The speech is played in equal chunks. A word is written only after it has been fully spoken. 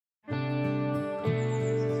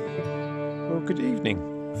Well, good evening,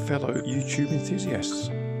 fellow YouTube enthusiasts.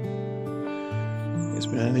 It's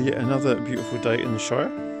been yet another beautiful day in the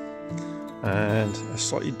Shire and a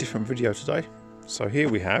slightly different video today. So here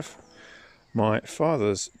we have my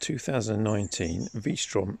father's 2019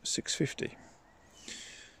 VStrom 650.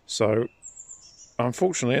 So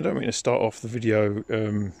unfortunately, I don't mean to start off the video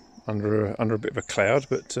under a bit of a cloud,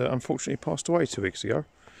 but unfortunately he passed away 2 weeks ago.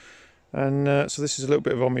 And so this is a little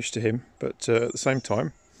bit of homage to him, but at the same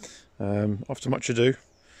time, after much ado,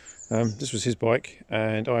 this was his bike,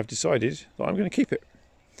 and I've decided that I'm going to keep it.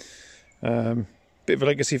 Bit of a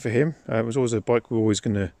legacy for him. It was always a bike we're always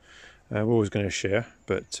going to share,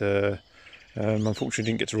 but unfortunately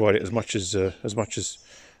didn't get to ride it as much as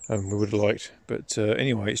we would have liked. But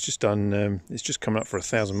anyway, it's just done. It's just coming up for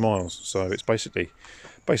 1,000 miles, so it's basically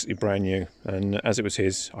brand new. And as it was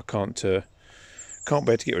his, I can't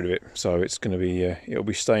bear to get rid of it. So it's going to be it'll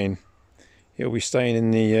be staying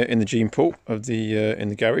in the gene pool of the in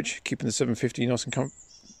the garage, keeping the 750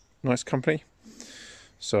 nice company.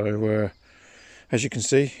 So as you can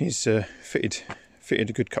see, he's fitted a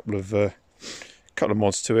good couple of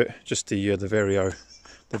mods to it. Just the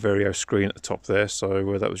Vario screen at the top there.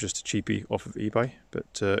 So that was just a cheapie off of eBay,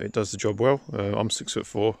 but it does the job well. I'm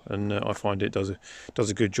 6'4", and I find it does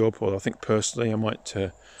a good job. Well, I think personally I might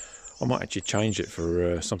actually change it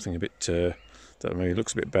for something a bit that maybe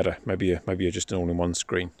looks a bit better. Maybe just an all-in-one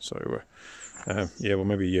screen. So yeah, well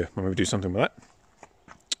maybe do something with that.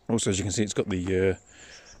 Also, as you can see, it's got the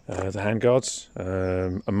handguards,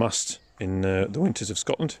 a must in the winters of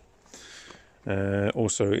Scotland.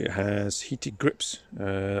 Also, it has heated grips,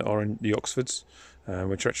 are in the Oxfords,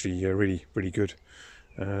 which are actually really good.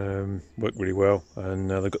 Work really well, and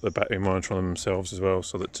they've got the battery monitor on them themselves as well,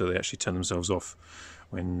 so that they actually turn themselves off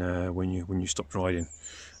when you stop riding.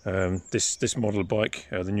 This model bike,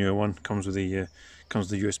 the newer one, comes with the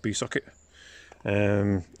USB socket,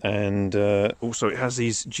 and also it has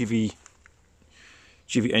these GV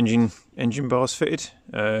engine bars fitted,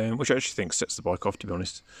 which I actually think sets the bike off, to be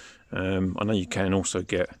honest. I know you can also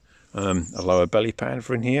get a lower belly pad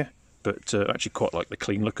for in here, but I actually quite like the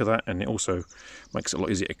clean look of that, and it also makes it a lot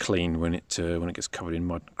easier to clean when it gets covered in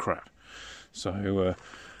mud and crap. So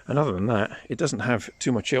and other than that, it doesn't have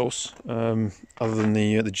too much else other than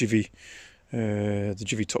the GV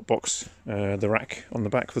top box, the rack on the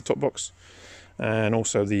back of the top box, and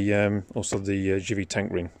also the GV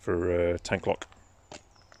tank ring for tank lock.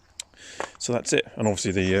 So that's it, and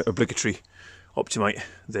obviously the obligatory Optimate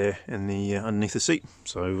there in the underneath the seat,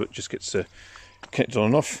 so it just gets connected on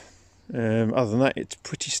and off. Other than that, it's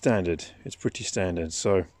pretty standard.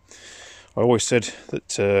 So I always said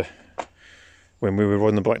that when we were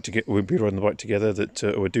riding the bike together, we'd be riding the bike together, that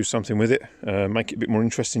I would do something with it, make it a bit more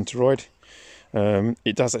interesting to ride.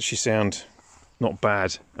 It does actually sound not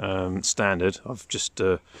bad standard. I've just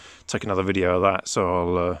taken another video of that,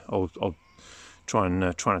 so I'll try and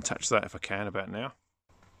attach that if I can about now.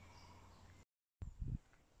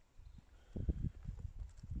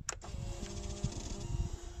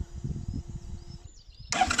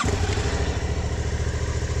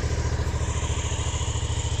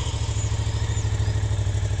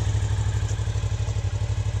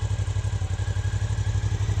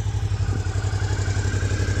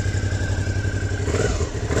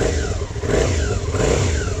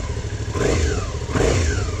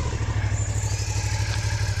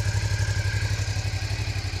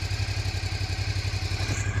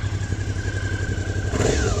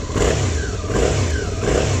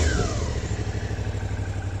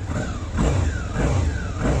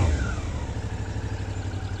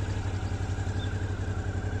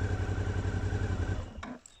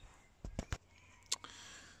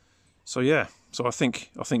 So yeah, so I think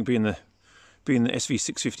being the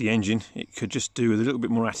SV650 engine, it could just do with a little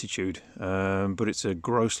bit more attitude, but it's a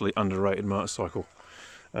grossly underrated motorcycle.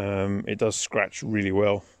 It does scratch really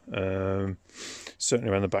well.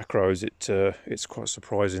 Certainly around the back roads, it's quite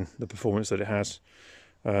surprising the performance that it has.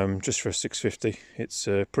 Just for a 650, it's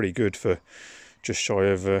pretty good for just shy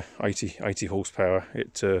of 80 horsepower.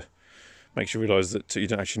 It makes you realise that you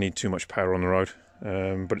don't actually need too much power on the road,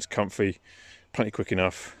 but it's comfy, plenty quick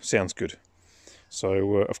enough, sounds good.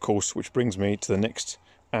 So of course, which brings me to the next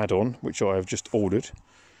add-on, which I have just ordered,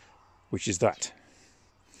 which is that.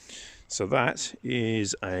 So that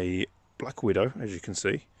is a Black Widow, as you can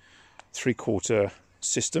see, 3/4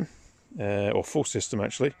 system, or full system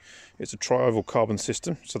actually. It's a tri-oval carbon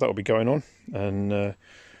system, so that will be going on, and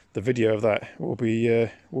the video of that will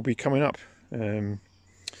be coming up.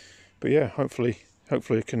 But yeah, hopefully I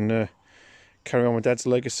can carry on with Dad's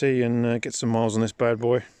legacy and get some miles on this bad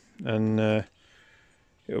boy, and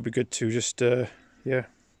it'll be good to just yeah,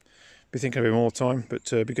 be thinking of him all the time,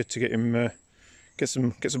 but it'd be good to get him get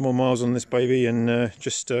some more miles on this baby, and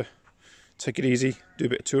just take it easy, do a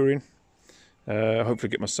bit of touring. Hopefully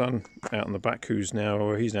get my son out on the back, he's now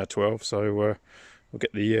 12, so we'll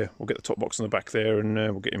get the top box on the back there, and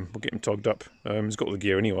we'll get him togged up. He's got all the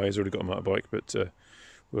gear anyway. He's already got a motorbike, but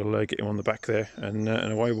we'll get him on the back there, and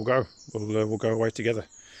away we'll go. We'll go away together.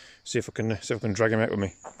 See if I can drag him out with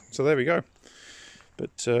me. So there we go.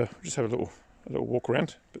 But just have a little walk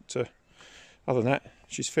around. But other than that,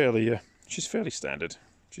 she's fairly standard.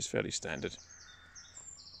 She's fairly standard.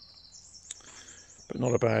 But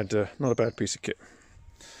not a bad piece of kit.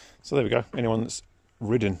 So there we go. Anyone that's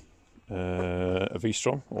ridden a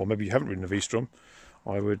VStrom, or maybe you haven't ridden a VStrom,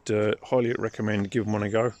 I would highly recommend giving one a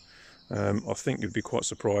go. I think you'd be quite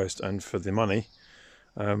surprised, and for the money,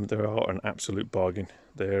 they are an absolute bargain.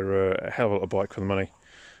 They're a hell of a lot of bike for the money,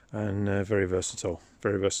 and very versatile,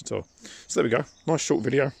 very versatile. So there we go. Nice short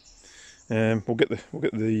video. We'll get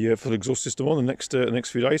the full exhaust system on the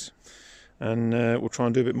next few days, and we'll try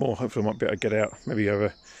and do a bit more. Hopefully I might be able to get out, maybe have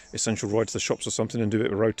a essential ride to the shops or something, and do a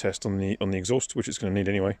bit of a road test on the exhaust, which it's going to need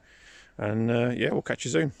anyway. And yeah, we'll catch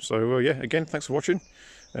you soon. So yeah, again, thanks for watching.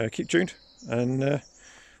 Keep tuned, and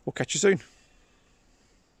we'll catch you soon.